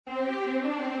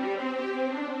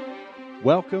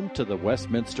Welcome to the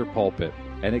Westminster Pulpit,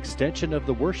 an extension of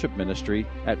the worship ministry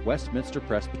at Westminster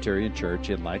Presbyterian Church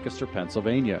in Lancaster,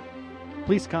 Pennsylvania.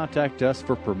 Please contact us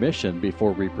for permission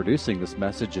before reproducing this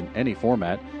message in any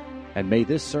format, and may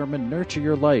this sermon nurture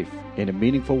your life in a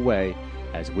meaningful way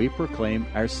as we proclaim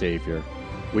our Savior.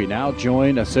 We now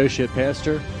join Associate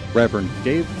Pastor Reverend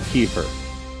Dave Kiefer.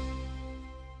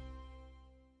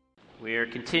 We are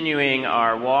continuing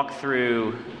our walk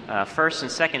through 1st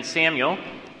and 2nd Samuel.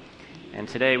 And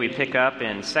today we pick up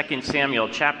in 2 Samuel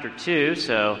chapter 2,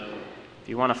 so if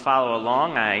you want to follow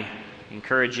along, I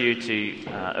encourage you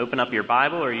to open up your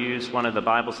Bible or use one of the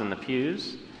Bibles in the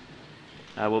pews.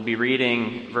 We'll be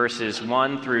reading verses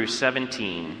 1 through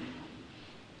 17.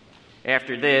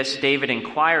 After this, David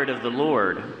inquired of the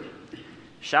Lord,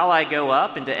 "Shall I go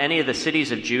up into any of the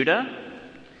cities of Judah?"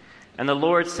 And the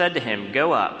Lord said to him,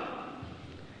 "Go up."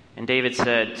 And David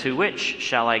said, "To which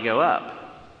shall I go up?"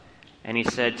 And he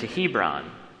said, "To Hebron."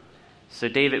 So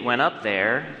David went up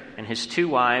there, and his two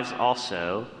wives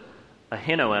also,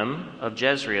 Ahinoam of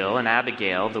Jezreel and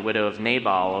Abigail, the widow of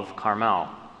Nabal of Carmel.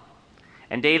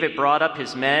 And David brought up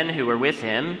his men who were with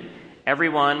him,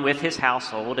 everyone with his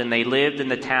household, and they lived in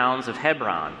the towns of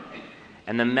Hebron.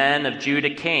 And the men of Judah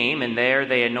came, and there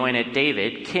they anointed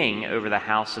David king over the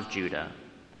house of Judah.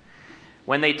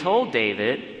 When they told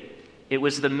David it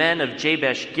was the men of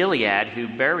Jabesh Gilead who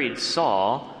buried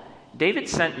Saul, David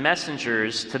sent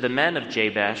messengers to the men of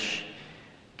Jabesh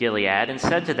Gilead and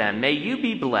said to them, "May you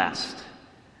be blessed.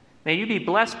 May you be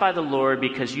blessed by the Lord,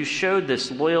 because you showed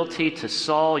this loyalty to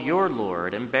Saul your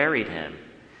Lord and buried him.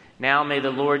 Now may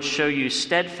the Lord show you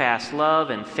steadfast love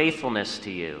and faithfulness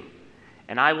to you.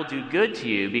 And I will do good to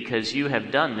you because you have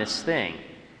done this thing.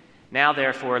 Now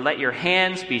therefore let your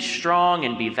hands be strong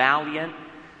and be valiant,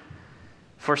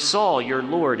 for Saul your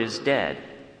Lord is dead,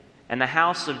 and the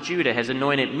house of Judah has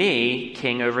anointed me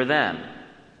king over them."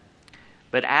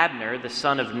 But Abner, the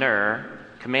son of Ner,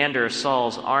 commander of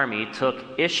Saul's army, took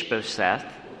Ishbosheth,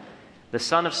 the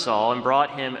son of Saul, and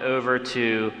brought him over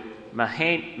to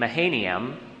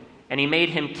Mahanaim, and he made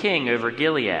him king over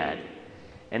Gilead,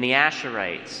 and the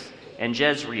Asherites, and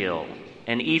Jezreel,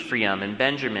 and Ephraim, and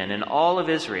Benjamin, and all of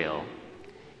Israel.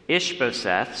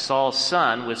 Ishbosheth, Saul's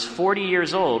son, was 40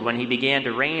 years old when he began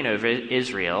to reign over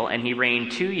Israel, and he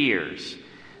reigned 2 years.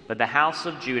 But the house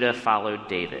of Judah followed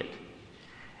David.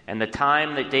 And the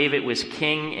time that David was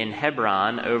king in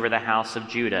Hebron over the house of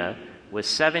Judah was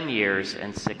 7 years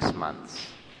and 6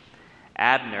 months.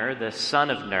 Abner, the son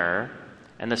of Ner,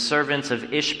 and the servants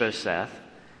of Ishbosheth,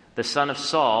 the son of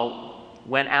Saul,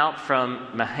 went out from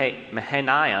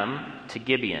Mahanaim to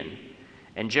Gibeon.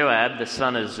 And Joab, the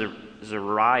son of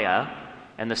Zeruiah,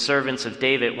 and the servants of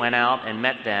David went out and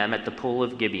met them at the pool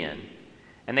of Gibeon.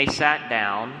 And they sat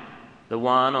down, the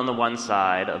one on the one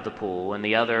side of the pool and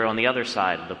the other on the other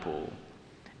side of the pool.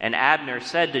 And Abner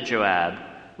said to Joab,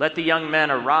 "Let the young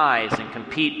men arise and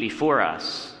compete before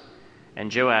us." And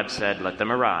Joab said, "Let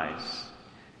them arise."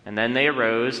 And then they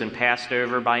arose and passed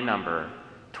over by number,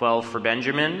 12 for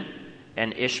Benjamin,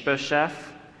 and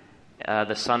Ishbosheth,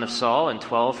 the son of Saul, and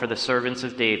 12 for the servants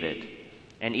of David.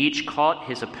 And each caught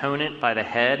his opponent by the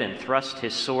head and thrust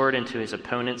his sword into his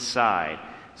opponent's side,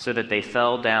 so that they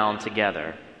fell down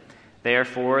together.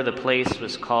 Therefore the place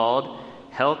was called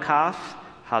Helkath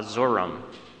Hazorim,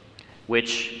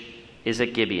 which is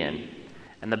at Gibeon.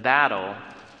 And the battle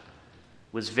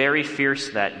was very fierce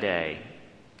that day,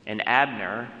 and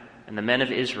Abner and the men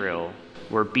of Israel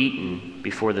were beaten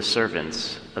before the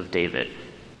servants of David.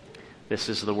 This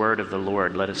is the word of the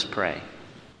Lord. Let us pray.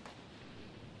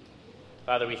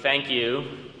 Father, we thank you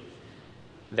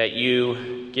that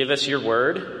you give us your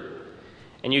word,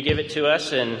 and you give it to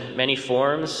us in many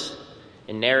forms,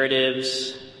 in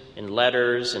narratives, in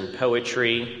letters, in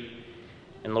poetry.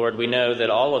 And Lord, we know that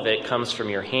all of it comes from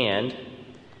your hand,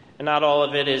 and not all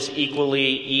of it is equally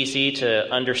easy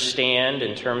to understand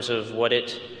in terms of what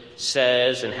it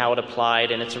says and how it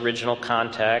applied in its original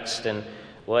context, and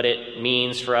what it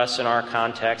means for us in our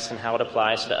context and how it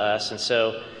applies to us. And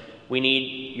so we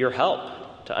need your help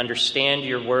to understand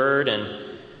your word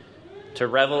and to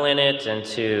revel in it and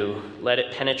to let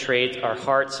it penetrate our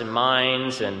hearts and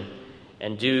minds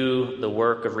and do the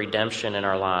work of redemption in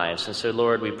our lives. And so,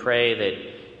 Lord, we pray that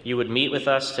you would meet with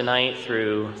us tonight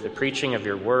through the preaching of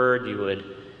your word. You would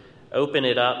open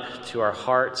it up to our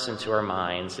hearts and to our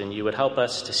minds, and you would help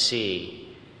us to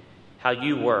see how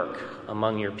you work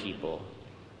among your people.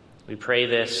 We pray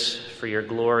this for your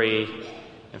glory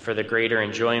and for the greater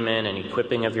enjoyment and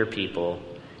equipping of your people.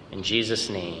 In Jesus'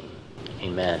 name,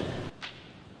 amen.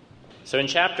 So in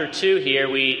chapter 2 here,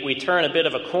 we turn a bit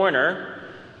of a corner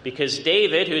because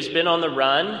David, who's been on the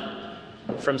run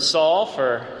from Saul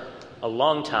for a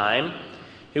long time,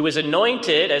 who was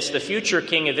anointed as the future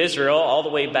king of Israel all the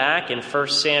way back in 1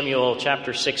 Samuel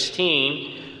chapter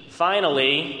 16,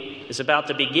 finally is about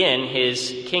to begin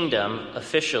his kingdom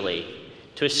officially,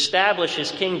 to establish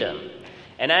his kingdom.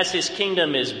 And as his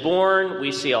kingdom is born,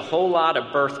 we see a whole lot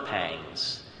of birth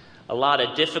pangs, a lot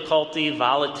of difficulty,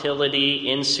 volatility,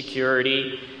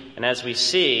 insecurity, and as we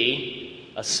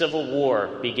see, a civil war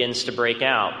begins to break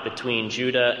out between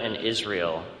Judah and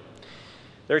Israel.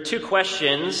 There are two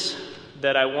questions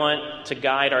that I want to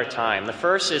guide our time. The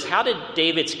first is, how did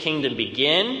David's kingdom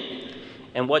begin,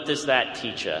 and what does that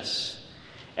teach us?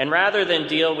 And rather than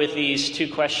deal with these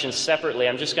two questions separately,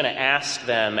 I'm just going to ask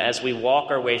them as we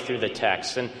walk our way through the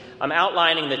text. And I'm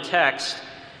outlining the text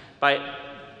by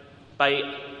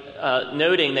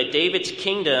noting that David's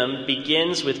kingdom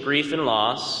begins with grief and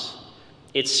loss.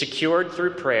 It's secured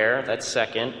through prayer, that's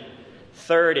second.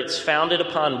 Third, it's founded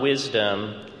upon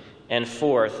wisdom. And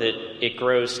fourth, it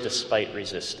grows despite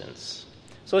resistance.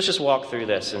 So let's just walk through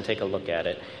this and take a look at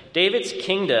it. David's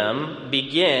kingdom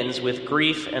begins with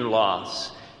grief and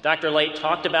loss. Dr. Light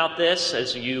talked about this.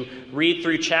 As you read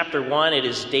through chapter 1, it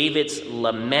is David's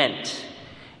lament.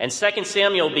 And 2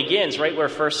 Samuel begins right where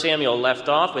 1 Samuel left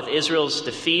off, with Israel's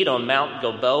defeat on Mount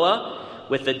Gilboa,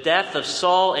 with the death of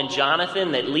Saul and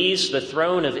Jonathan that leaves the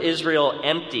throne of Israel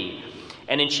empty.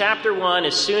 And in chapter 1,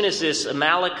 as soon as this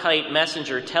Amalekite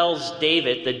messenger tells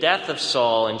David the death of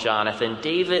Saul and Jonathan,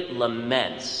 David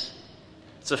laments.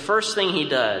 It's the first thing he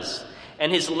does.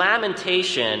 And his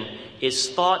lamentation is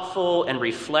thoughtful and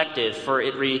reflective, for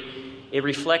it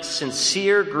reflects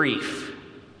sincere grief.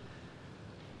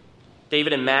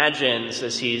 David imagines,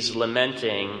 as he's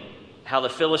lamenting, how the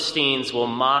Philistines will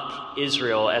mock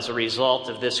Israel as a result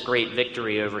of this great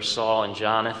victory over Saul and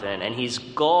Jonathan. And he's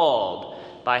galled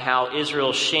by how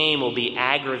Israel's shame will be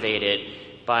aggravated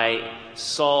by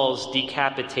Saul's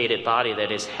decapitated body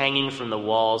that is hanging from the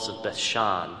walls of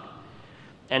Bethshan.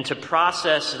 And to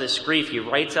process this grief, he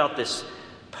writes out this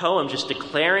poem just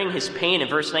declaring his pain. In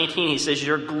verse 19, he says,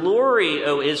 "Your glory,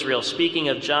 O Israel," speaking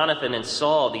of Jonathan and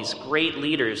Saul, these great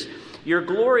leaders, "your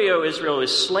glory, O Israel,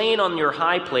 is slain on your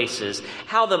high places.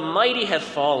 How the mighty have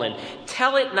fallen.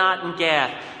 Tell it not in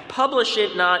Gath. Publish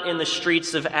it not in the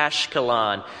streets of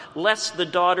Ashkelon, lest the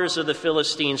daughters of the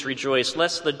Philistines rejoice,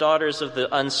 lest the daughters of the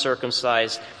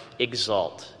uncircumcised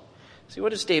exult." See,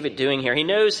 what is David doing here? He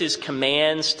knows his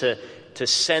commands to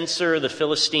censor the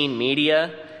Philistine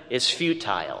media is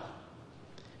futile.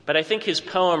 But I think his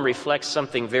poem reflects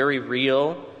something very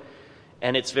real,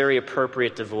 and it's very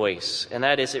appropriate to voice. And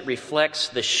that is, it reflects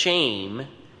the shame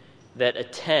that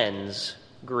attends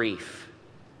grief.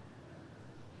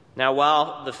 Now,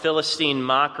 while the Philistine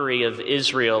mockery of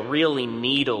Israel really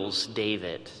needles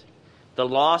David, the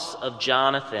loss of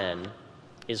Jonathan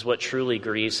is what truly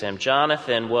grieves him.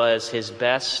 Jonathan was his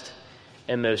best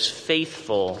and most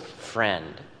faithful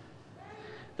friend.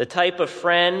 The type of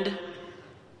friend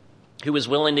who was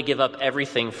willing to give up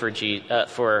everything for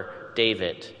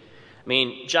David. I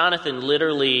mean, Jonathan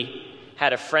literally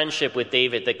had a friendship with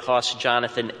David that cost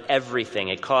Jonathan everything.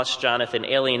 It cost Jonathan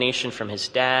alienation from his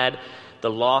dad,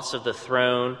 the loss of the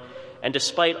throne, and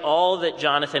despite all that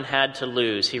Jonathan had to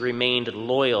lose, he remained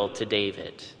loyal to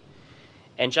David.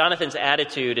 And Jonathan's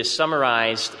attitude is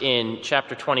summarized in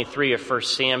chapter 23 of 1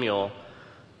 Samuel,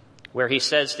 where he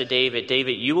says to David,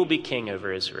 "David, you will be king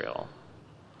over Israel,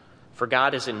 for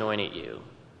God has anointed you,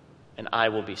 and I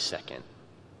will be second."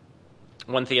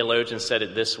 One theologian said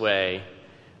it this way,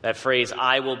 that phrase,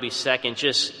 "I will be second,"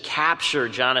 just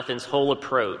captured Jonathan's whole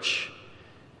approach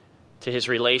to his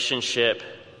relationship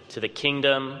to the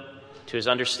kingdom, to his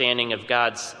understanding of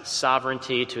God's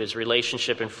sovereignty, to his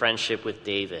relationship and friendship with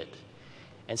David.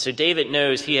 And so David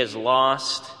knows he has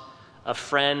lost a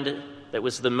friend that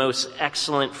was the most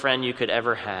excellent friend you could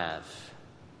ever have.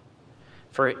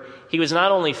 For he was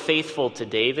not only faithful to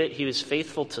David, he was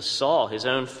faithful to Saul, his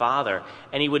own father.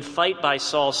 And he would fight by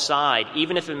Saul's side,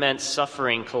 even if it meant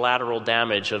suffering collateral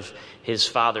damage of his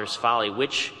father's folly,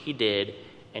 which he did,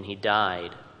 and he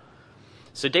died.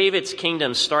 So David's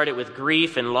kingdom started with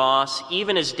grief and loss,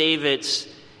 even as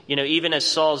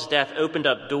Saul's death opened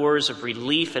up doors of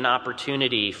relief and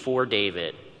opportunity for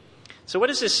David. So what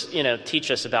does this,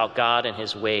 teach us about God and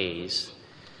his ways?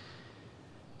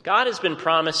 God has been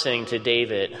promising to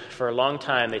David for a long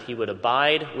time that he would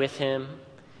abide with him,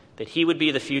 that he would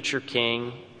be the future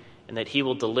king, and that he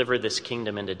will deliver this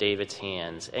kingdom into David's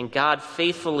hands. And God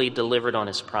faithfully delivered on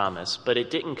his promise, but it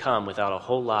didn't come without a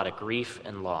whole lot of grief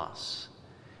and loss.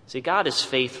 See, God is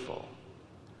faithful.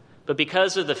 But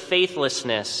because of the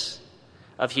faithlessness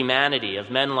of humanity, of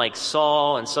men like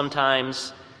Saul and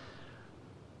sometimes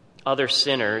other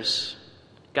sinners,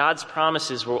 God's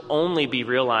promises will only be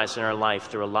realized in our life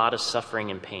through a lot of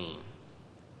suffering and pain.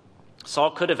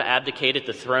 Saul could have abdicated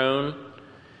the throne.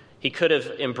 He could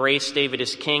have embraced David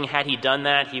as king. Had he done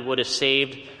that, he would have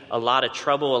saved a lot of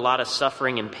trouble, a lot of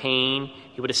suffering and pain.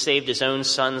 He would have saved his own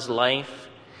son's life.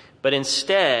 But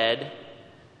instead,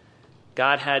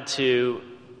 God had to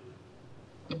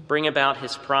bring about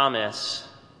his promise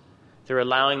through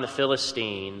allowing the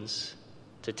Philistines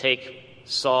to take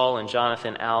Saul and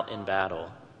Jonathan out in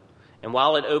battle. And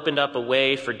while it opened up a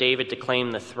way for David to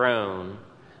claim the throne,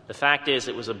 the fact is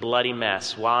it was a bloody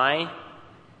mess. Why?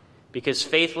 Because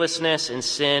faithlessness and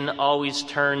sin always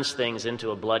turns things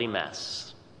into a bloody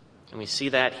mess. And we see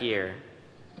that here.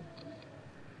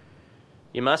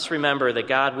 You must remember that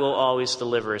God will always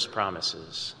deliver his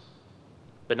promises,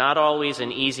 but not always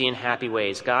in easy and happy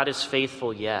ways. God is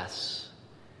faithful, yes.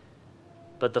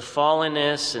 But the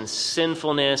fallenness and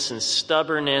sinfulness and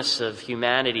stubbornness of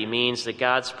humanity means that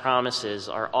God's promises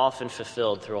are often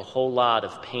fulfilled through a whole lot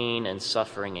of pain and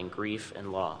suffering and grief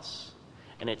and loss.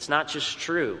 And it's not just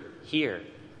true here.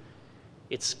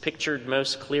 It's pictured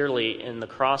most clearly in the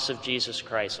cross of Jesus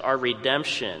Christ. Our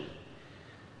redemption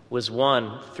was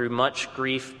won through much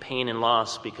grief, pain, and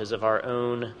loss because of our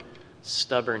own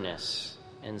stubbornness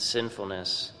and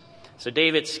sinfulness. So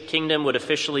David's kingdom would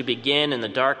officially begin in the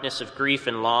darkness of grief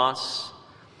and loss,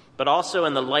 but also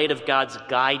in the light of God's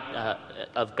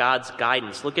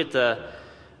guidance. Look at the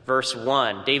verse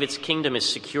 1. David's kingdom is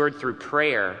secured through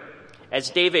prayer. As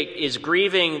David is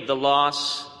grieving the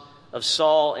loss of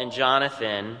Saul and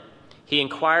Jonathan, he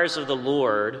inquires of the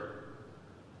Lord,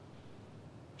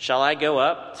 "Shall I go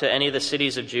up to any of the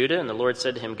cities of Judah?" And the Lord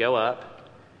said to him, "Go up."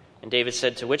 And David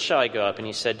said, "To which shall I go up?" And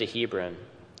he said, "To Hebron."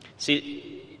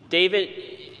 See,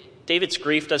 David's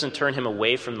grief doesn't turn him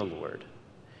away from the Lord.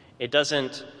 It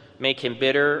doesn't make him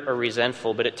bitter or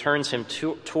resentful, but it turns him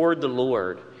toward the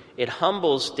Lord. It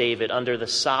humbles David under the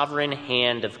sovereign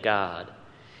hand of God.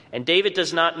 And David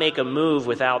does not make a move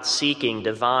without seeking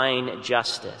divine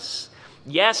justice.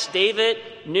 Yes, David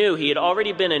knew he had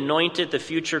already been anointed the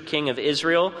future king of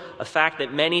Israel, a fact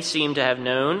that many seem to have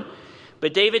known.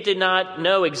 But David did not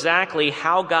know exactly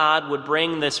how God would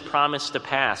bring this promise to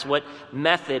pass, what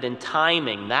method and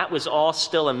timing. That was all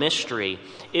still a mystery.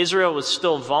 Israel was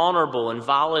still vulnerable and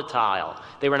volatile.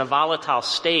 They were in a volatile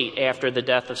state after the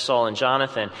death of Saul and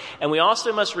Jonathan. And we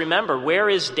also must remember, where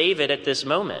is David at this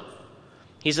moment?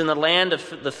 He's in the land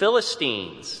of the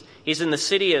Philistines. He's in the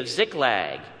city of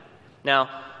Ziklag. Now,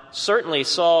 certainly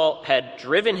Saul had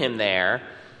driven him there,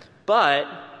 but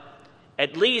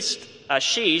at least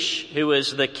Achish, who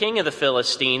was the king of the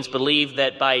Philistines, believed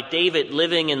that by David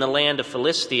living in the land of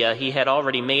Philistia, he had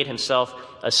already made himself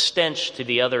a stench to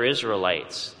the other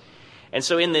Israelites. And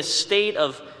so in this state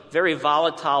of very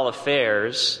volatile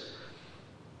affairs,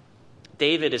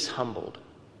 David is humbled,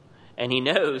 and he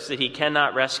knows that he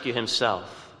cannot rescue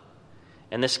himself.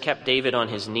 And this kept David on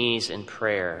his knees in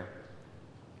prayer.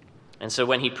 And so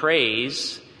when he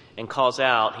prays and calls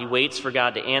out, he waits for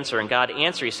God to answer, and God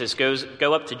answers. He says,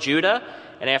 go up to Judah,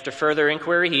 and after further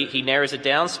inquiry, he narrows it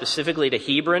down specifically to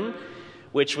Hebron,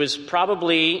 which was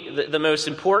probably the most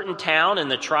important town in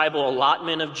the tribal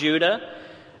allotment of Judah.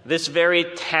 This very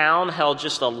town held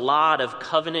just a lot of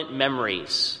covenant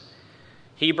memories.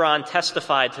 Hebron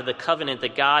testified to the covenant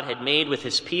that God had made with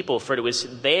his people, for it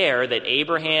was there that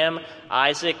Abraham,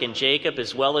 Isaac, and Jacob,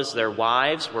 as well as their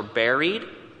wives, were buried.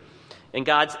 And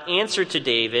God's answer to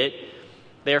David,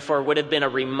 therefore, would have been a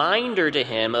reminder to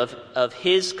him of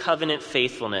his covenant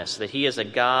faithfulness, that he is a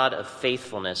God of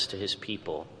faithfulness to his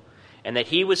people, and that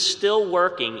he was still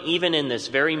working even in this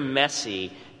very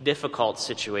messy, difficult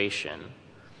situation.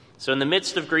 So in the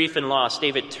midst of grief and loss,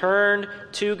 David turned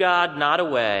to God, not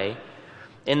away.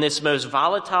 In this most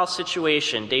volatile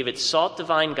situation, David sought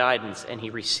divine guidance, and he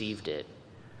received it.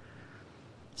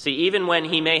 See, even when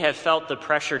he may have felt the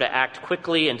pressure to act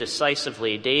quickly and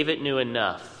decisively, David knew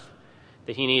enough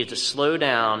that he needed to slow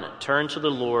down, turn to the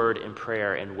Lord in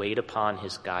prayer, and wait upon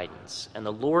his guidance. And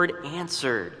the Lord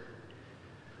answered.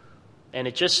 And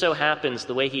it just so happens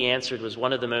the way he answered was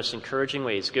one of the most encouraging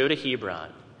ways. Go to Hebron,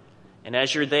 and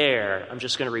as you're there, I'm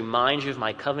just going to remind you of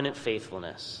my covenant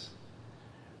faithfulness.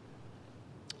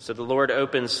 So the Lord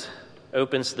opens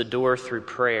the door through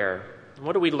prayer. And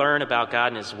what do we learn about God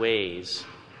and his ways?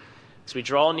 As we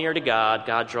draw near to God,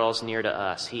 God draws near to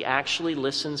us. He actually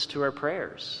listens to our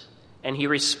prayers, and he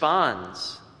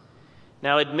responds.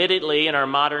 Now, admittedly, in our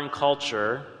modern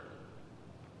culture,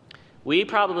 we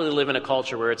probably live in a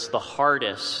culture where it's the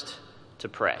hardest to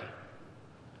pray.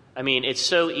 I mean, it's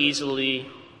so easily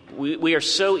We are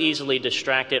so easily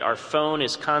distracted. Our phone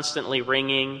is constantly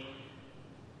ringing.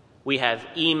 We have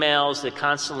emails that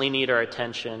constantly need our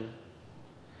attention.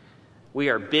 We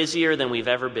are busier than we've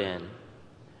ever been.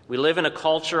 We live in a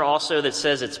culture also that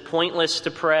says it's pointless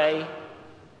to pray,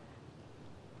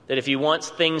 that if you want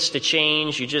things to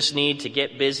change, you just need to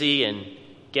get busy and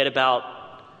get about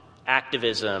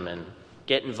activism and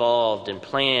get involved and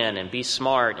plan and be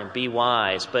smart and be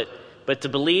wise. But to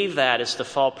believe that is to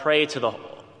fall prey to the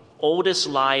oldest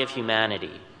lie of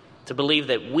humanity, to believe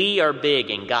that we are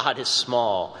big and God is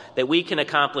small, that we can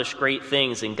accomplish great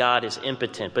things and God is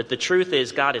impotent. But the truth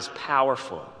is, God is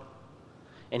powerful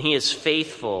and He is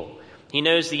faithful. He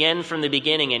knows the end from the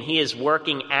beginning, and He is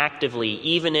working actively,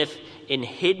 even if in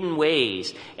hidden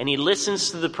ways. And He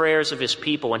listens to the prayers of His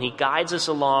people, and He guides us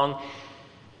along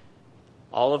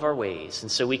all of our ways.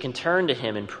 And so we can turn to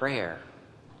Him in prayer.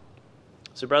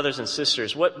 So brothers and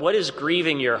sisters, what is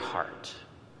grieving your heart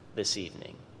this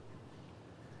evening?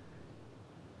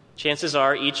 Chances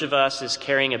are each of us is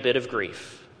carrying a bit of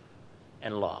grief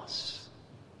and loss.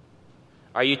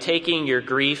 Are you taking your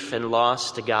grief and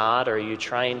loss to God, or are you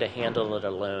trying to handle it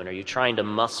alone? Are you trying to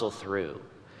muscle through?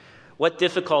 What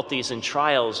difficulties and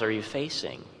trials are you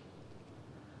facing?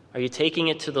 Are you taking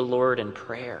it to the Lord in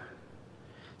prayer?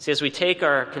 See, as we take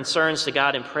our concerns to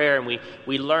God in prayer and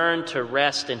we learn to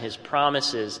rest in His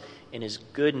promises, in His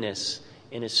goodness,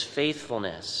 in His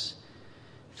faithfulness,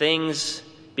 things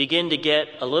begin to get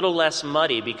a little less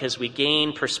muddy because we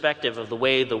gain perspective of the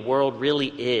way the world really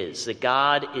is, that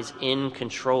God is in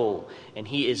control and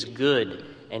He is good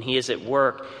and He is at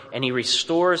work and He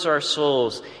restores our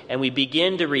souls, and we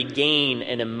begin to regain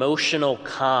an emotional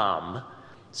calm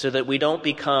so that we don't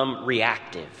become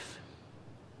reactive.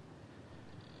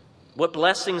 What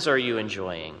blessings are you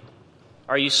enjoying?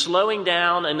 Are you slowing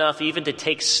down enough even to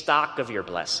take stock of your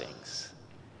blessings?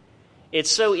 It's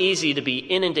so easy to be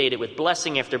inundated with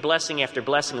blessing after blessing after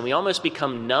blessing, and we almost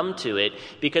become numb to it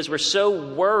because we're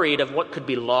so worried of what could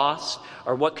be lost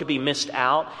or what could be missed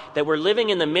out that we're living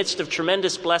in the midst of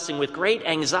tremendous blessing with great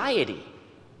anxiety.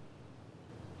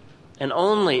 And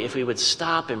only if we would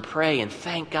stop and pray and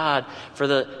thank God for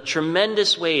the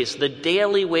tremendous ways, the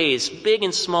daily ways, big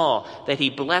and small, that He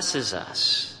blesses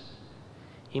us,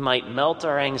 He might melt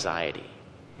our anxiety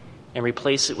and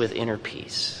replace it with inner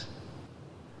peace.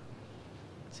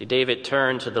 See, David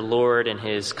turned to the Lord in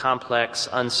his complex,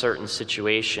 uncertain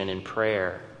situation in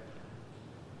prayer.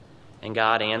 And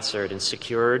God answered and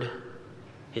secured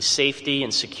His safety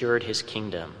and secured His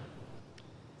kingdom.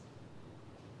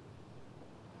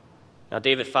 Now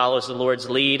David follows the Lord's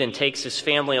lead and takes his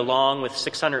family along with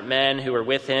 600 men who are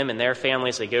with him and their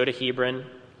families. They go to Hebron.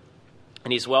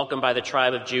 And he's welcomed by the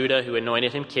tribe of Judah, who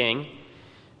anointed him king.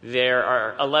 There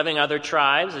are 11 other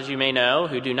tribes, as you may know,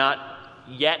 who do not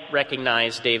yet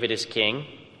recognize David as king.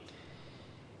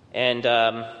 And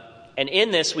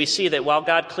in this, we see that while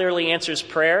God clearly answers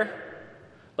prayer,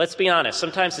 let's be honest,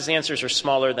 sometimes His answers are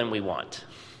smaller than we want.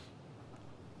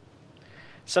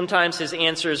 Sometimes His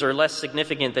answers are less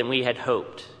significant than we had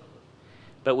hoped.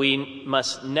 But we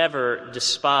must never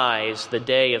despise the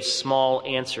day of small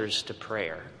answers to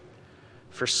prayer.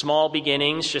 For small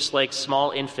beginnings, just like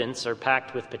small infants, are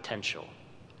packed with potential.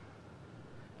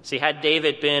 See, had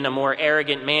David been a more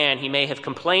arrogant man, he may have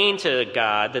complained to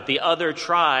God that the other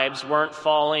tribes weren't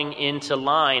falling into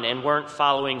line and weren't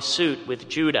following suit with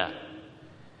Judah.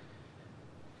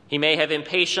 He may have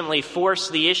impatiently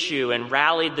forced the issue and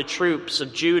rallied the troops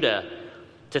of Judah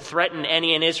to threaten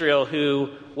any in Israel who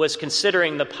was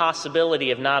considering the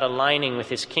possibility of not aligning with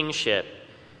his kingship.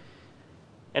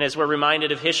 And as we're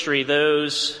reminded of history,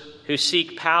 those who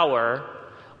seek power,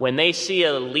 when they see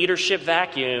a leadership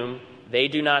vacuum, they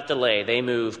do not delay. They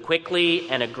move quickly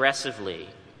and aggressively.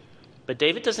 But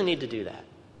David doesn't need to do that.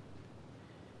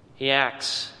 He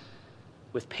acts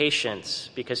with patience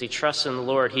because he trusts in the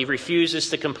Lord. He refuses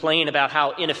to complain about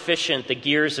how inefficient the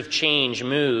gears of change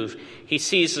move. He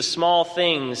sees the small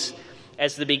things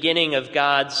as the beginning of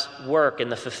God's work and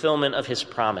the fulfillment of His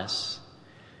promise.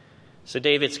 So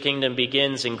David's kingdom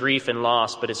begins in grief and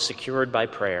loss, but is secured by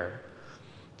prayer.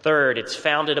 Third, it's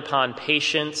founded upon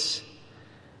patience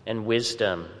and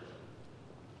wisdom.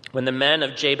 When the men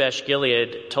of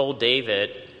Jabesh-Gilead told David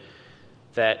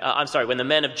when the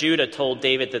men of Judah told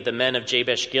David that the men of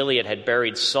Jabesh-Gilead had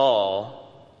buried Saul,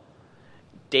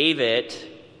 David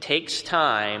takes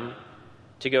time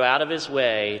to go out of his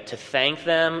way to thank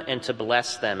them and to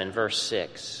bless them in verse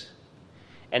 6.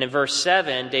 And in verse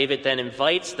 7, David then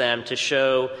invites them to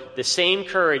show the same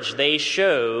courage they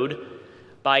showed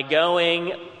by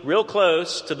going real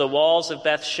close to the walls of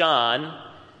Beth-shan,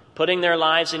 putting their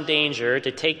lives in danger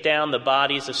to take down the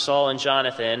bodies of Saul and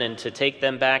Jonathan and to take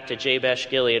them back to Jabesh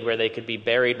Gilead where they could be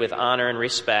buried with honor and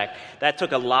respect. That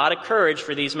took a lot of courage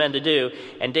for these men to do.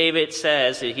 And David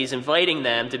says that he's inviting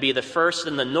them to be the first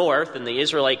in the north in the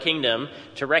Israelite kingdom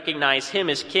to recognize him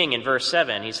as king in verse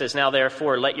 7. He says, "Now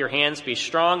therefore let your hands be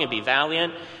strong and be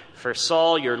valiant, for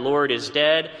Saul your Lord is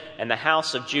dead, and the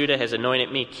house of Judah has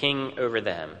anointed me king over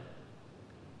them."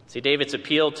 See, David's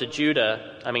appeal to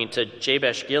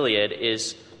Jabesh Gilead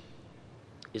is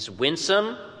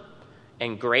winsome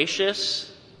and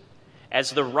gracious.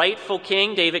 As the rightful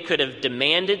king, David could have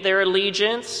demanded their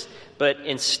allegiance, but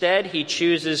instead he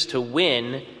chooses to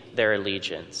win their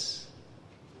allegiance.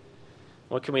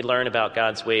 What can we learn about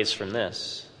God's ways from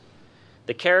this?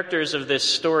 The characters of this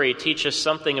story teach us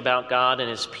something about God and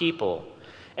his people.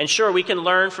 And sure, we can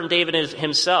learn from David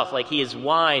himself, like he is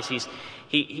wise,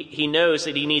 He knows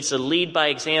that he needs to lead by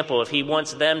example. If he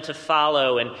wants them to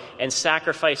follow and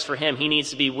sacrifice for him, he needs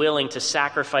to be willing to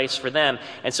sacrifice for them.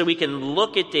 And so we can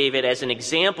look at David as an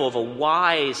example of a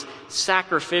wise,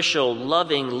 sacrificial,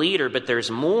 loving leader, but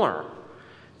there's more.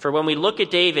 For when we look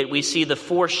at David, we see the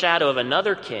foreshadow of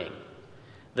another king,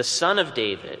 the son of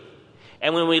David.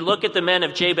 And when we look at the men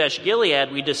of Jabesh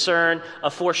Gilead, we discern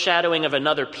a foreshadowing of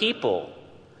another people,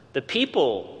 the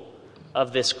people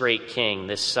of this great king,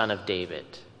 this son of David.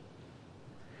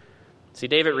 See,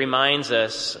 David reminds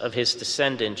us of his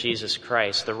descendant, Jesus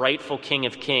Christ, the rightful King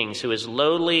of Kings, who is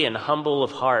lowly and humble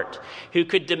of heart, who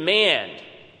could demand,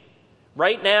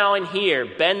 right now and here,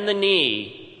 bend the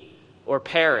knee or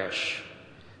perish,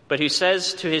 but who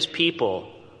says to his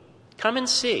people, "Come and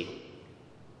see,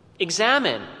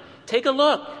 examine, take a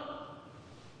look."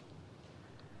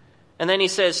 And then he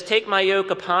says, "Take my yoke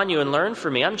upon you and learn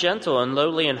from me. I'm gentle and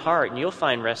lowly in heart, and you'll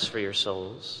find rest for your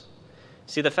souls."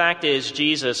 See, the fact is,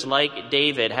 Jesus, like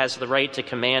David, has the right to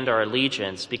command our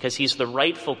allegiance because he's the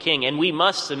rightful king, and we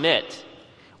must submit.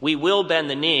 We will bend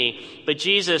the knee. But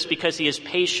Jesus, because he is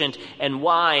patient and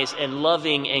wise and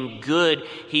loving and good,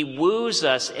 he woos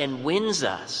us and wins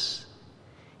us.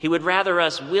 He would rather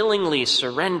us willingly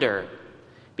surrender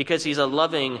because he's a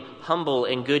loving, humble,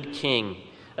 and good king.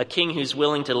 A king who's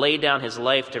willing to lay down his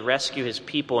life to rescue his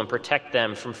people and protect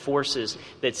them from forces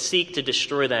that seek to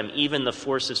destroy them, even the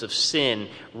forces of sin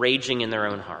raging in their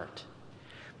own heart.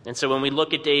 And so when we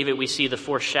look at David, we see the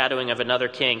foreshadowing of another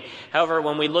king. However,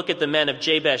 when we look at the men of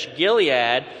Jabesh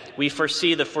Gilead, we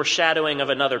foresee the foreshadowing of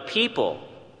another people.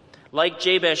 Like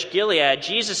Jabesh Gilead,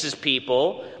 Jesus'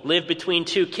 people live between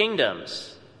two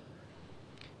kingdoms.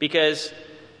 Because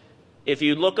if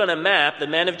you look on a map, the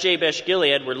men of Jabesh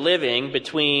Gilead were living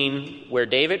between where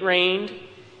David reigned,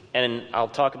 and I'll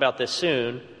talk about this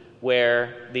soon,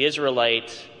 where the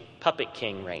Israelite puppet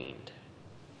king reigned.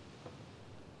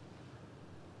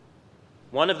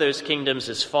 One of those kingdoms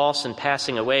is false and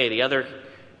passing away. The other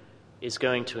is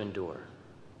going to endure.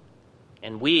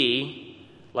 And we,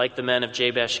 like the men of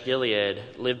Jabesh Gilead,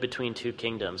 live between two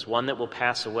kingdoms, one that will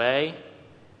pass away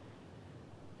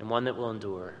and one that will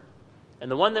endure. And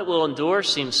the one that will endure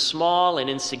seems small and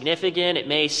insignificant. It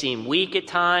may seem weak at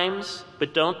times,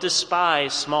 but don't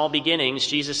despise small beginnings.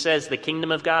 Jesus says the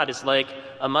kingdom of God is like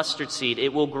a mustard seed.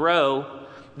 It will grow.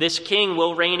 This king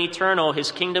will reign eternal.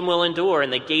 His kingdom will endure,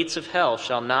 and the gates of hell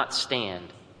shall not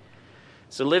stand.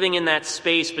 So living in that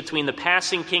space between the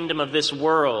passing kingdom of this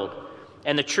world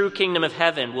and the true kingdom of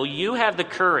heaven, will you have the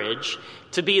courage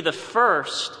to be the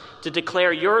first to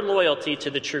declare your loyalty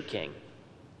to the true king?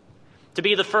 To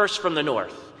be the first from the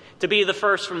north, to be the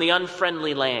first from the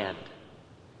unfriendly land.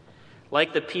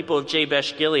 Like the people of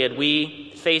Jabesh Gilead,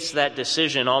 we face that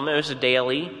decision almost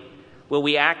daily. Will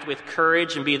we act with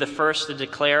courage and be the first to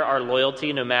declare our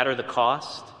loyalty no matter the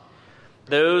cost?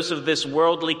 Those of this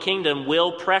worldly kingdom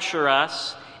will pressure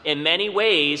us in many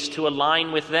ways to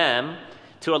align with them,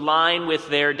 to align with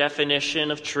their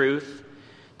definition of truth,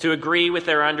 to agree with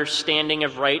their understanding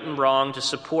of right and wrong, to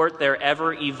support their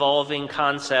ever-evolving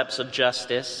concepts of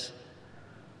justice.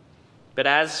 But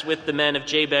as with the men of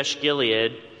Jabesh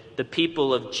Gilead, the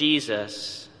people of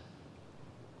Jesus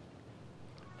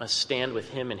must stand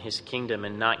with him in his kingdom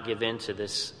and not give in to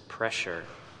this pressure,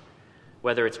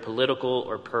 whether it's political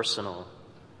or personal.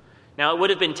 Now, it would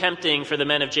have been tempting for the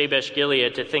men of Jabesh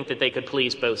Gilead to think that they could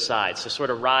please both sides, to sort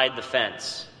of ride the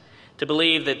fence, to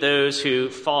believe that those who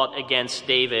fought against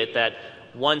David, that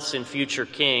once and future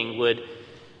king,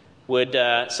 would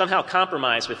somehow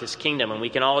compromise with his kingdom, and we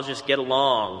can all just get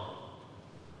along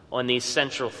on these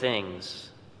central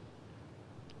things.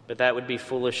 But that would be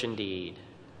foolish indeed.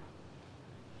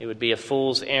 It would be a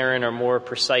fool's errand, or more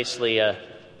precisely, a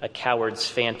coward's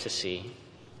fantasy.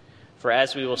 For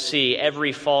as we will see,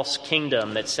 every false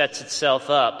kingdom that sets itself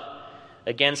up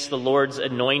against the Lord's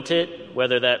anointed,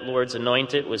 whether that Lord's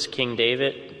anointed was King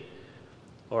David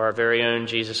or our very own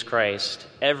Jesus Christ.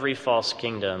 Every false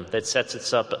kingdom that sets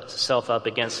itself up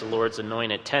against the Lord's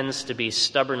anointed tends to be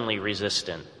stubbornly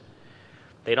resistant.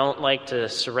 They don't like to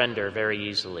surrender very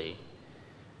easily.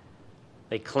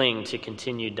 They cling to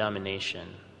continued domination.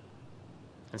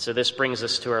 And so this brings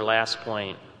us to our last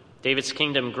point. David's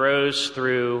kingdom grows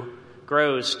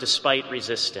despite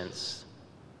resistance.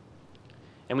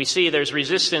 And we see there's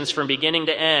resistance from beginning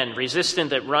to end, resistance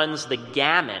that runs the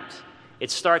gamut.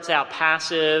 It starts out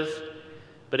passive,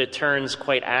 but it turns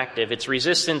quite active. It's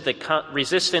resistance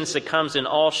that comes in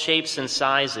all shapes and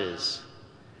sizes.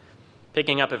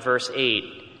 Picking up at verse 8,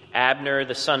 Abner,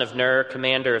 the son of Ner,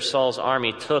 commander of Saul's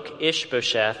army, took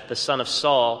Ishbosheth, the son of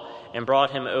Saul, and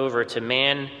brought him over to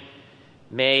Mahanaim.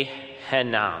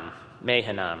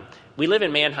 We live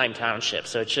in Manheim Township,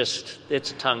 so it's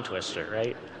a tongue twister,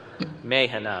 right?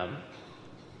 Mahanaim.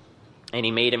 And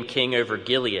he made him king over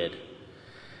Gilead,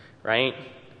 right?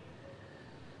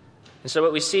 And so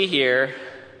what we see here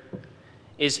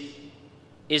is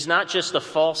not just a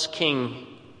false king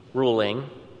ruling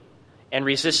and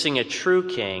resisting a true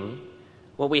king.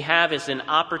 What we have is an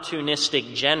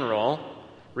opportunistic general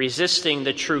resisting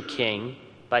the true king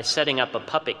by setting up a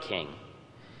puppet king.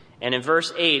 And in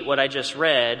verse 8, what I just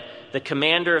read, the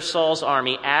commander of Saul's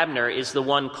army, Abner, is the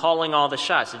one calling all the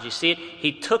shots. Did you see it?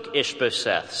 He took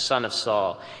Ishbosheth, son of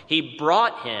Saul. He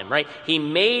brought him, right? He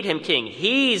made him king.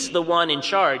 He's the one in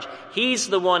charge. He's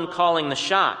the one calling the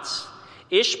shots.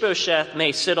 Ishbosheth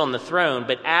may sit on the throne,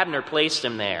 but Abner placed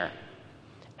him there.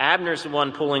 Abner's the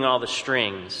one pulling all the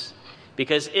strings,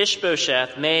 because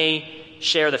Ishbosheth may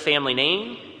share the family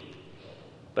name,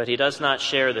 but he does not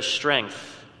share the strength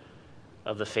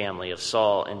of the family of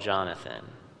Saul and Jonathan.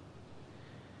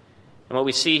 And what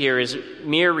we see here is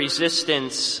mere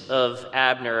resistance of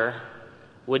Abner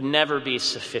would never be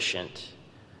sufficient.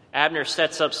 Abner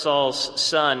sets up Saul's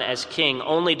son as king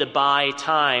only to buy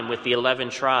time with the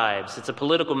 11 tribes. It's a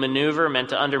political maneuver meant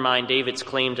to undermine David's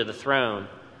claim to the throne.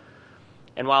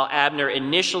 And while Abner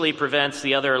initially prevents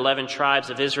the other 11 tribes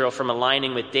of Israel from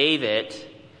aligning with David,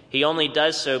 he only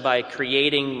does so by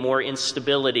creating more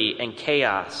instability and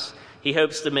chaos. He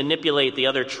hopes to manipulate the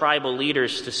other tribal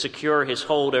leaders to secure his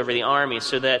hold over the army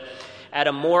so that at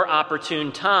a more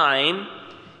opportune time,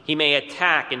 he may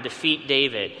attack and defeat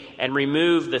David and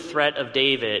remove the threat of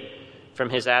David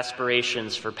from his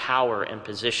aspirations for power and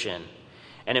position.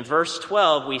 And in verse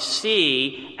 12, we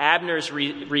see Abner's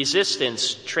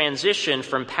resistance transition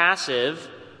from passive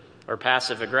or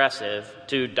passive-aggressive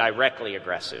to directly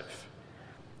aggressive.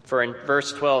 For in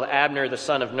verse 12, Abner, the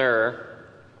son of Ner,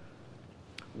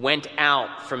 went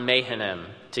out from Mahanaim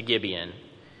to Gibeon.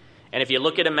 And if you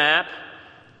look at a map,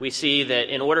 we see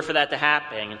that in order for that to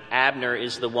happen, Abner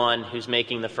is the one who's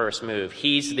making the first move.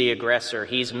 He's the aggressor.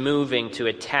 He's moving to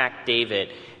attack David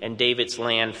and David's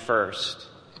land first.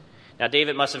 Now,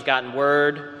 David must have gotten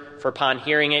word, for upon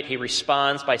hearing it, he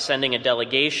responds by sending a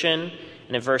delegation.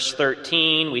 And in verse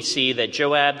 13, we see that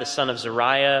Joab, the son of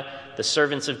Zeruiah, the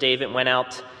servants of David, went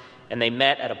out and they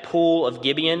met at a pool of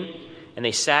Gibeon. And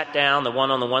they sat down, the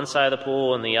one on the one side of the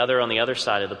pool and the other on the other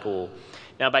side of the pool.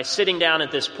 Now, by sitting down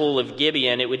at this pool of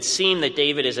Gibeon, it would seem that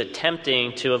David is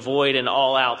attempting to avoid an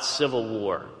all-out civil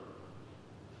war.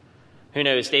 Who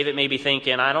knows? David may be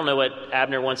thinking, I don't know what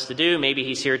Abner wants to do. Maybe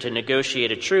he's here to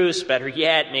negotiate a truce. Better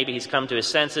yet, maybe he's come to his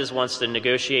senses, wants to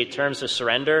negotiate terms of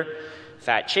surrender.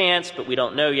 Fat chance, but we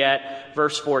don't know yet.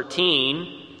 Verse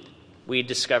 14, we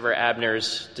discover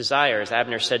Abner's desires.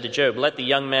 Abner said to Joab, let the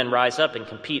young men rise up and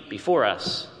compete before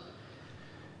us.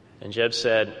 And Joab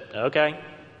said, okay,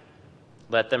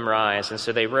 let them rise. And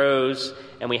so they rose,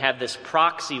 and we have this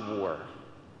proxy war.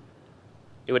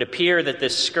 It would appear that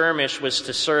this skirmish was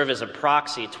to serve as a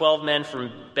proxy. 12 men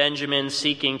from Benjamin,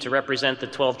 seeking to represent the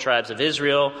 12 tribes of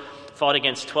Israel, fought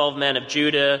against 12 men of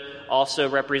Judah, also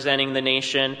representing the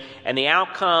nation. And the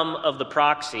outcome of the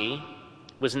proxy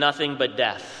was nothing but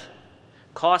death.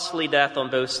 Costly death on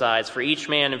both sides, for each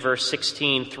man, in verse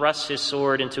 16, thrusts his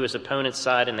sword into his opponent's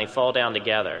side and they fall down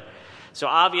together. So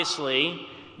obviously,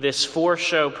 this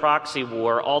for-show proxy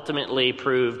war ultimately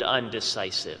proved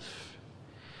undecisive.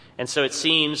 And so it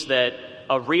seems that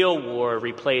a real war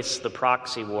replaced the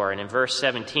proxy war. And in verse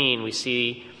 17, we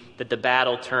see that the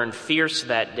battle turned fierce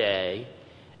that day,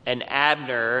 and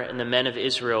Abner and the men of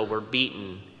Israel were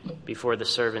beaten before the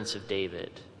servants of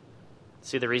David.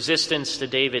 See, the resistance to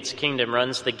David's kingdom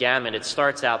runs the gamut. It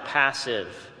starts out passive.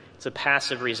 It's a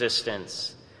passive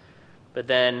resistance. But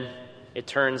then it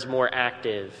turns more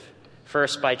active.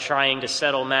 First by trying to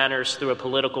settle matters through a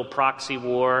political proxy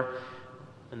war,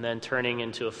 and then turning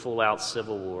into a full-out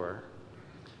civil war.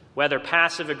 Whether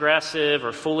passive-aggressive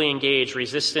or fully engaged,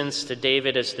 resistance to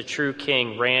David as the true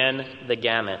king ran the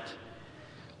gamut.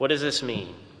 What does this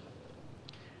mean?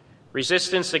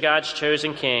 Resistance to God's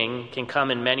chosen king can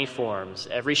come in many forms,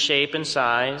 every shape and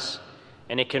size,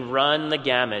 and it can run the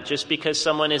gamut. Just because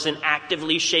someone isn't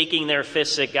actively shaking their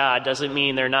fists at God doesn't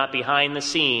mean they're not behind the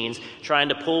scenes trying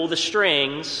to pull the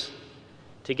strings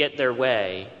to get their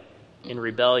way in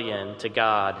rebellion to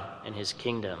God and his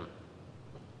kingdom.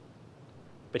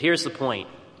 But here's the point.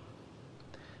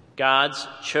 God's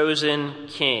chosen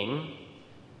king,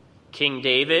 King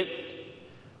David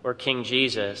or King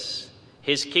Jesus,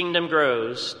 his kingdom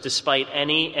grows despite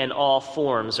any and all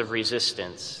forms of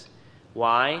resistance.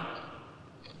 Why?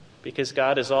 Because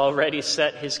God has already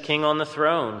set his king on the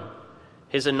throne,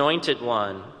 his anointed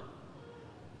one.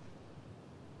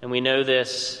 And we know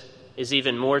this is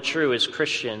even more true as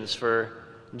Christians, for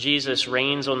Jesus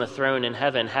reigns on the throne in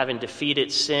heaven, having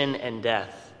defeated sin and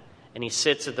death, and he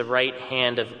sits at the right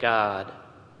hand of God.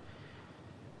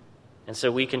 And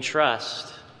so we can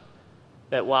trust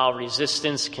that while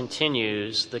resistance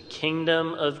continues, the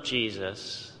kingdom of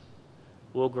Jesus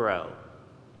will grow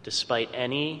despite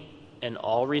any and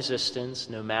all resistance,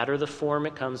 no matter the form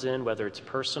it comes in, whether it's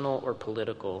personal or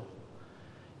political.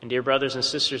 And dear brothers and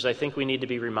sisters, I think we need to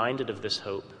be reminded of this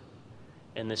hope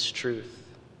and this truth.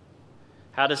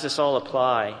 How does this all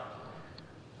apply?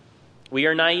 We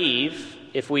are naive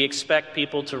if we expect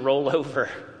people to roll over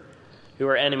who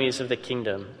are enemies of the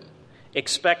kingdom.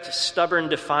 Expect stubborn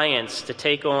defiance to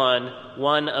take on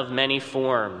one of many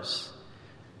forms.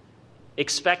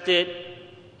 Expect it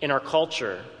in our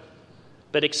culture,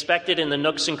 but expect it in the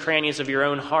nooks and crannies of your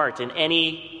own heart. In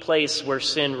any place where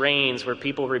sin reigns, where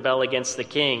people rebel against the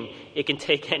king, it can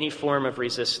take any form of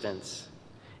resistance.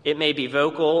 It may be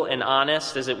vocal and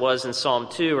honest, as it was in Psalm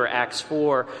 2 or Acts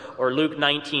 4 or Luke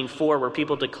 19:4, where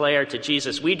people declare to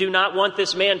Jesus, "We do not want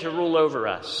this man to rule over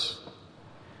us."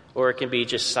 Or it can be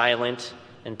just silent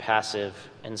and passive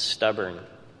and stubborn.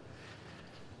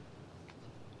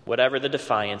 Whatever the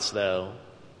defiance, though,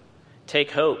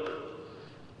 take hope,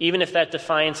 even if that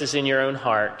defiance is in your own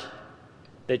heart,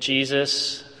 that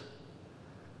Jesus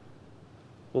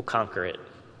will conquer it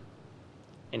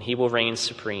and he will reign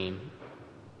supreme.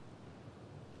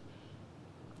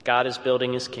 God is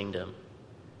building his kingdom,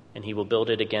 and he will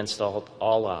build it against all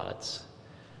odds.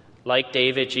 Like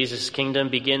David, Jesus' kingdom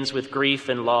begins with grief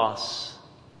and loss.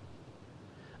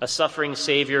 A suffering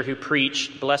Savior who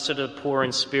preached, "Blessed are the poor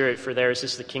in spirit, for theirs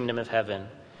is the kingdom of heaven."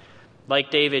 Like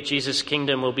David, Jesus'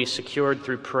 kingdom will be secured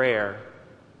through prayer.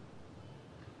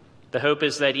 The hope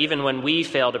is that even when we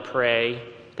fail to pray,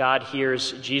 God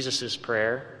hears Jesus'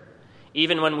 prayer.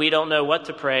 Even when we don't know what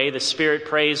to pray, the Spirit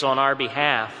prays on our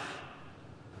behalf,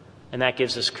 and that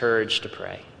gives us courage to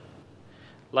pray.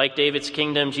 Like David's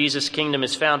kingdom, Jesus' kingdom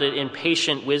is founded in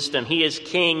patient wisdom. He is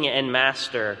king and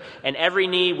master, and every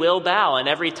knee will bow and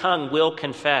every tongue will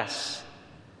confess.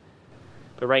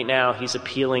 But right now, he's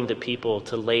appealing to people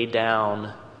to lay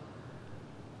down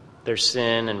their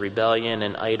sin and rebellion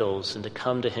and idols and to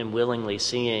come to him willingly,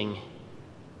 seeing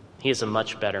he is a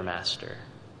much better master,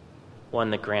 one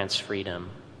that grants freedom.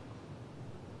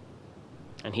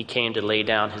 And he came to lay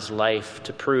down his life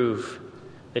to prove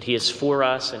that he is for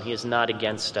us and he is not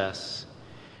against us.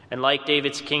 And like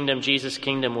David's kingdom, Jesus'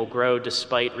 kingdom will grow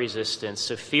despite resistance.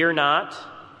 So fear not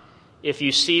if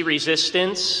you see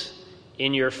resistance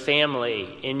in your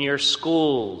family, in your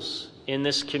schools, in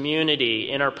this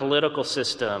community, in our political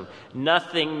system.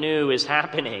 Nothing new is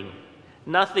happening.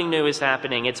 Nothing new is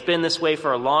happening. It's been this way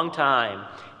for a long time.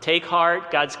 Take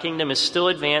heart, God's kingdom is still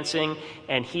advancing,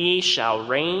 and he shall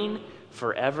reign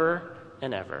forever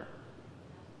and ever.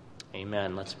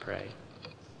 Amen. Let's pray.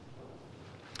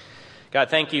 God,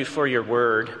 thank you for your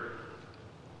word.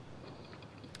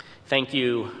 Thank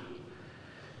you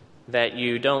that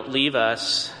you don't leave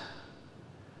us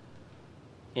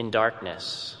in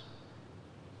darkness.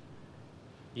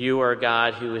 You are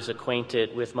God who is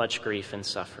acquainted with much grief and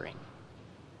suffering.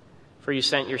 For you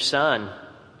sent your Son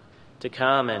to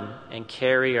come and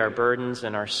carry our burdens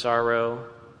and our sorrow,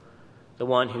 the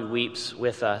one who weeps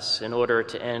with us in order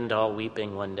to end all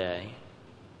weeping one day.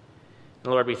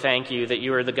 And Lord, we thank you that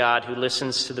you are the God who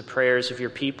listens to the prayers of your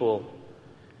people.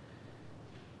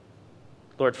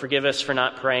 Lord, forgive us for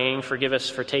not praying. Forgive us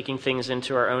for taking things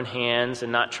into our own hands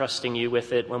and not trusting you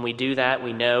with it. When we do that,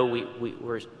 we know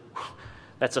we're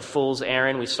that's a fool's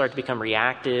errand. We start to become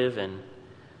reactive and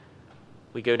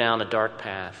we go down a dark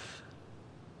path.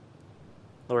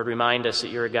 Lord, remind us that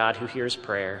you're a God who hears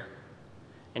prayer.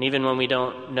 And even when we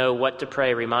don't know what to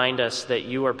pray, remind us that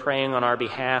you are praying on our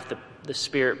behalf. The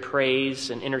Spirit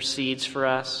prays and intercedes for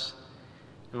us.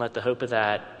 And let the hope of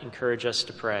that encourage us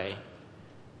to pray,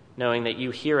 knowing that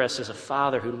you hear us as a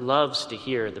father who loves to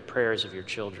hear the prayers of your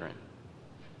children.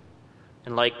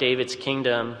 And like David's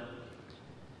kingdom,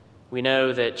 we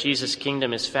know that Jesus'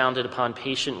 kingdom is founded upon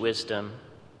patient wisdom.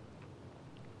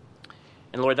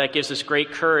 And Lord, that gives us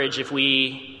great courage if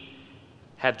we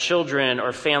have children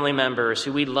or family members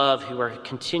who we love who are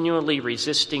continually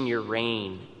resisting your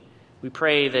reign. We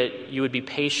pray that you would be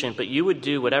patient, but you would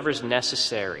do whatever's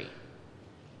necessary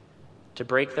to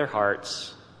break their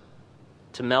hearts,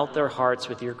 to melt their hearts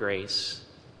with your grace,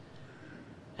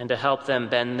 and to help them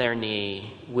bend their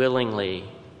knee willingly,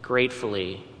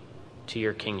 gratefully to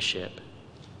your kingship.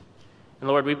 And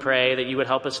Lord, we pray that you would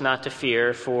help us not to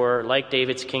fear, for like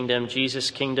David's kingdom, Jesus'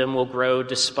 kingdom will grow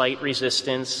despite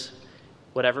resistance,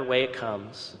 whatever way it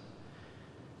comes.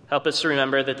 Help us to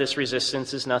remember that this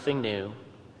resistance is nothing new.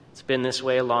 It's been this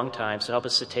way a long time, so help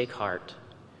us to take heart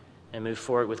and move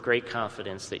forward with great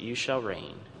confidence that you shall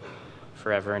reign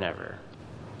forever and ever.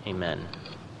 Amen.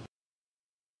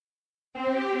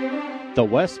 The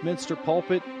Westminster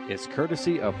Pulpit is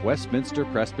courtesy of Westminster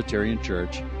Presbyterian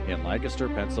Church in Lancaster,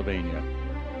 Pennsylvania.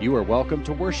 You are welcome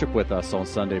to worship with us on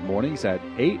Sunday mornings at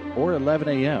 8 or 11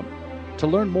 a.m. To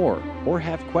learn more or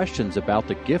have questions about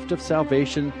the gift of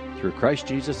salvation through Christ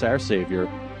Jesus our Savior,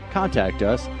 contact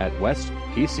us at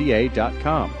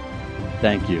westpca.com.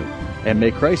 Thank you, and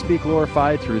may Christ be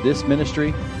glorified through this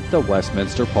ministry, the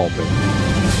Westminster Pulpit.